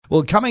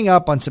Well, coming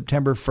up on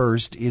September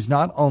 1st is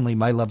not only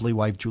my lovely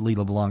wife, Julie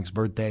Leblanc's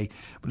birthday,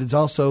 but it's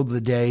also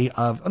the day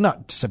of,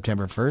 not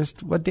September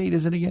 1st. What date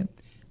is it again?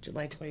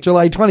 July 21st.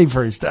 July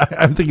 21st.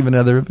 I'm thinking of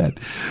another event.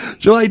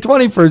 July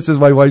 21st is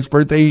my wife's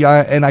birthday,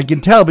 and I can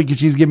tell because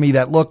she's giving me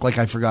that look like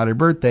I forgot her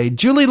birthday.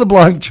 Julie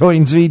Leblanc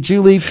joins me.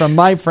 Julie, from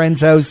my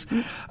friend's house,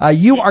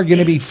 you are going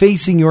to be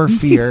facing your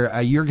fear.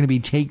 You're going to be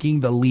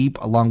taking the leap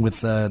along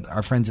with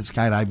our friends at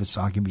Skydive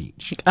Wasaga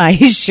Beach. I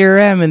sure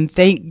am, and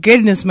thank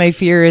goodness my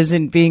fear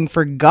isn't being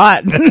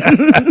forgotten.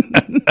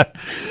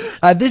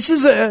 This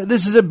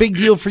is a big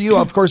deal for you.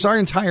 Of course, our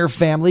entire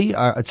family.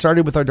 It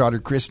started with our daughter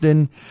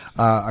Kristen,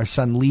 our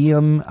son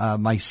Liam,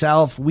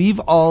 myself. We've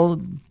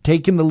all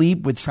taken the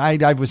leap with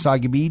Skydive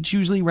Wasaga Beach,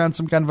 usually around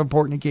some kind of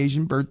important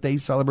occasion, birthday,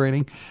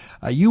 celebrating.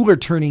 You are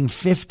turning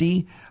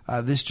 50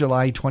 this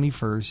July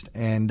 21st,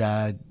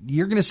 and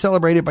you're going to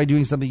celebrate it by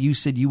doing something you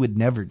said you would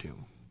never do.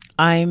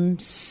 I'm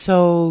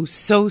so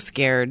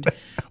scared.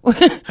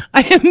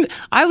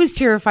 I was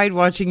terrified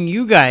watching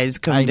you guys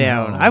come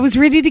down. I was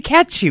ready to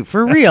catch you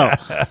for real.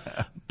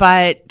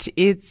 But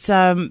it's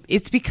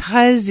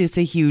because it's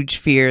a huge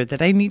fear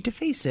that I need to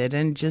face it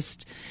and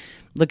just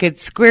look it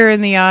square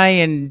in the eye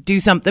and do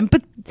something.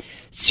 But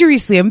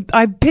seriously,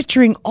 I'm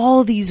picturing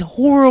all these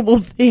horrible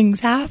things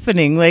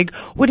happening. Like,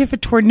 what if a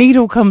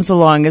tornado comes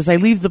along as I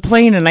leave the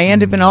plane and I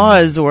end up in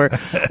Oz, or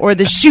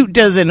the chute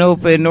doesn't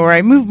open, or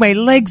I move my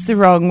legs the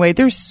wrong way?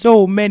 There's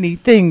so many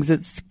things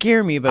that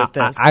scare me about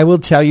this. I will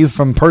tell you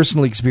from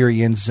personal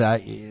experience,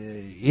 it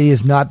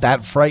is not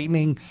that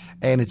frightening.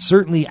 And it's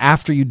certainly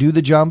after you do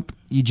the jump,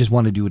 you just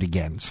want to do it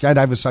again.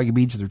 Skydive Wasaga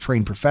Beach, they're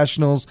trained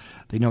professionals.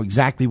 They know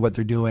exactly what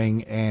they're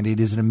doing, and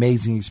it is an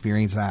amazing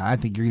experience. I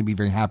think you're going to be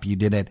very happy you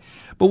did it.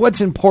 But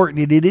what's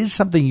important, it is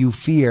something you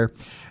fear.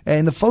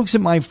 And the folks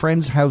at my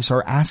friend's house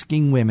are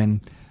asking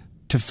women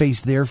to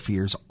face their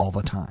fears all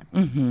the time.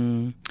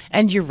 Mm-hmm.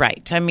 And you're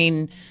right. I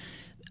mean,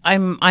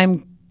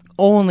 I'm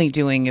only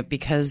doing it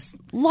because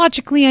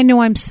logically I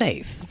know I'm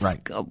safe.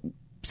 Right.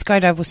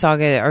 Skydive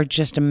Wasaga are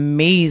just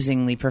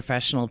amazingly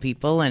professional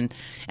people, and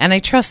I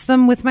trust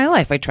them with my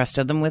life. I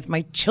trusted them with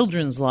my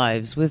children's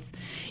lives, with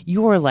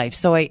your life.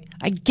 So I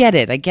get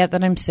it. I get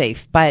that I'm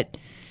safe. But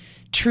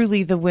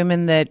truly, the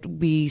women that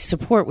we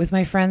support with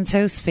my friend's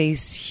house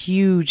face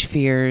huge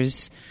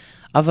fears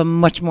of a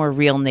much more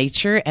real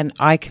nature, and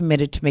I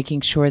committed to making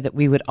sure that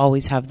we would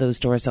always have those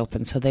doors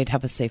open so they'd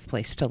have a safe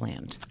place to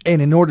land.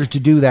 And in order to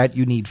do that,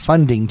 you need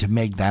funding to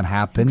make that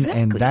happen.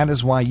 Exactly. And that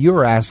is why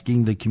you're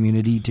asking the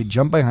community to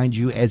jump behind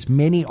you, as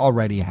many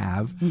already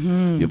have.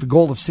 Mm-hmm. You have a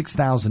goal of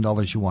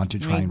 $6,000 you want to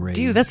try and raise.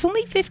 Dude, that's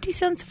only 50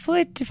 cents a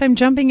foot if I'm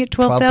jumping at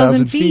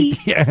 12,000 feet.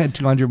 Yeah,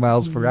 200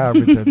 miles per hour.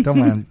 But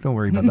don't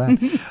worry about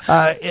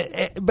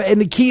that.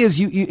 And the key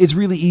is it's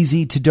really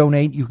easy to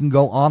donate. You can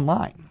go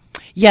online.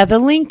 Yeah, the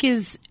link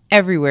is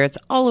everywhere. It's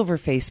all over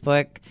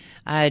Facebook,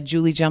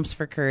 Julie Jumps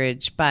for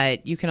Courage.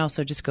 But you can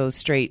also just go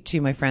straight to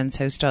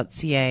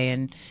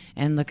myfriendshouse.ca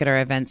and look at our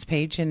events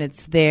page, and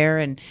it's there.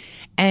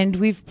 And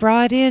we've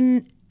brought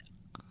in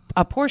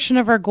a portion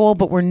of our goal,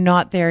 but we're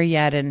not there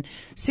yet. And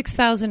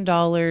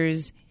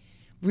 $6,000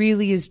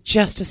 really is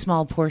just a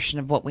small portion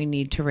of what we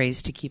need to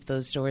raise to keep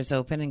those doors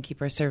open and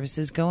keep our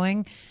services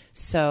going.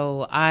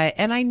 So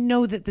I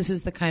know that this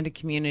is the kind of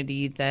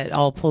community that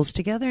all pulls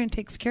together and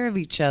takes care of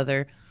each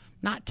other.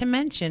 Not to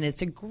mention,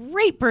 it's a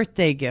great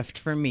birthday gift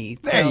for me.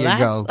 There you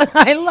go.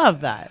 I love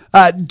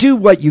that. Do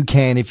what you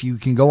can. If you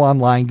can go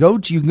online, you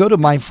can go to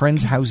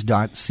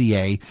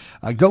myfriendshouse.ca.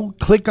 Go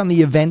click on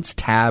the events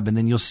tab, and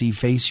then you'll see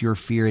Face Your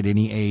Fear at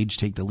Any Age.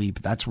 Take the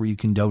leap. That's where you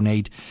can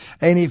donate.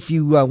 And if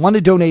you want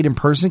to donate in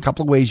person, a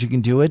couple of ways you can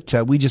do it.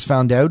 We just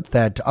found out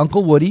that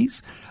Uncle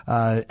Woody's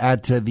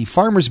at the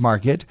farmer's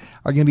market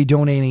are going to be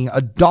donating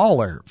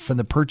 $1 for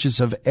the purchase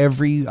of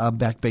every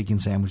back bacon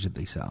sandwich that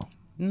they sell.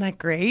 Isn't that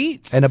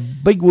great? And a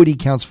Big Woody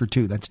counts for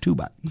 $2. That's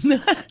 $2.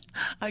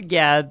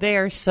 Yeah, they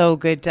are so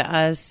good to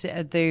us.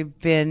 They've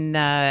been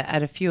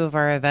at a few of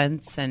our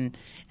events and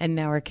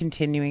now are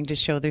continuing to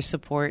show their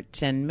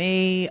support. And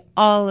may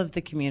all of the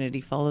community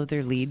follow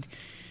their lead.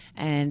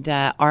 And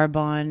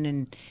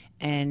Arbonne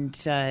and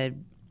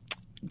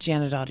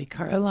Janet Audie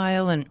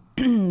Carlisle. And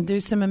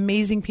there's some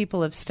amazing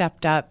people have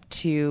stepped up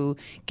to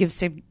give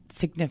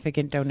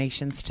significant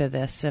donations to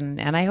this.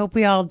 And I hope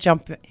we all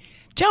jump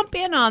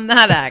in on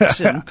that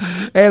action.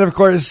 And of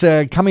course,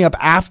 coming up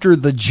after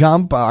the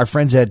jump, our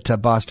friends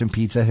at Boston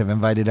Pizza have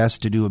invited us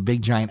to do a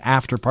big giant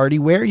after party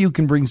where you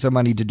can bring some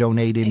money to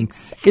donate in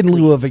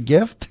lieu of a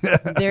gift.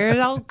 There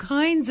are all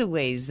kinds of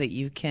ways that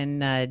you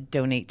can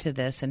donate to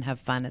this and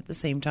have fun at the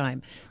same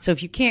time. So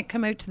if you can't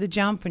come out to the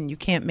jump and you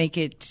can't make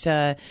it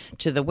to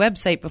the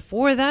website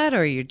before that,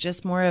 or you're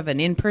just more of an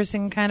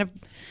in-person kind of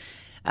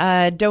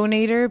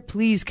donator,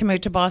 please come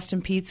out to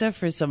Boston Pizza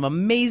for some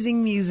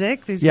amazing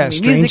music. There's going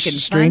to be music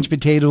and Strange fun.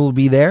 Potato will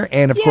be there.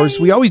 And of course,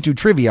 we always do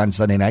trivia on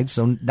Sunday nights,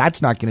 so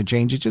that's not going to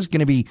change. It's just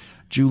going to be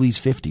Julie's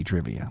 50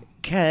 trivia.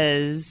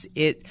 Because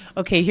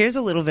here's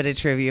a little bit of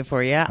trivia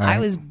for you. I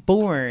was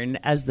born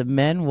as the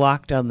men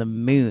walked on the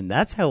moon.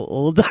 That's how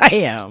old I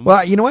am.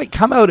 Well, you know what?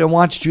 Come out and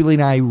watch Julie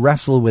and I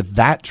wrestle with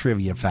that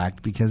trivia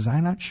fact because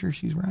I'm not sure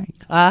she's right.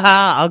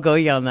 I'll go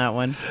you on that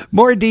one.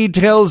 More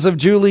details of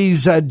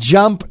Julie's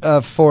jump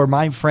for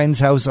My Friend's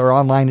House are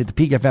online at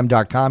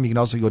thepeakfm.com. You can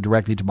also go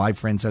directly to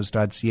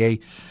myfriendshouse.ca.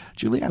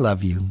 Julie, I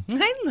love you.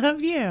 I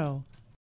love you.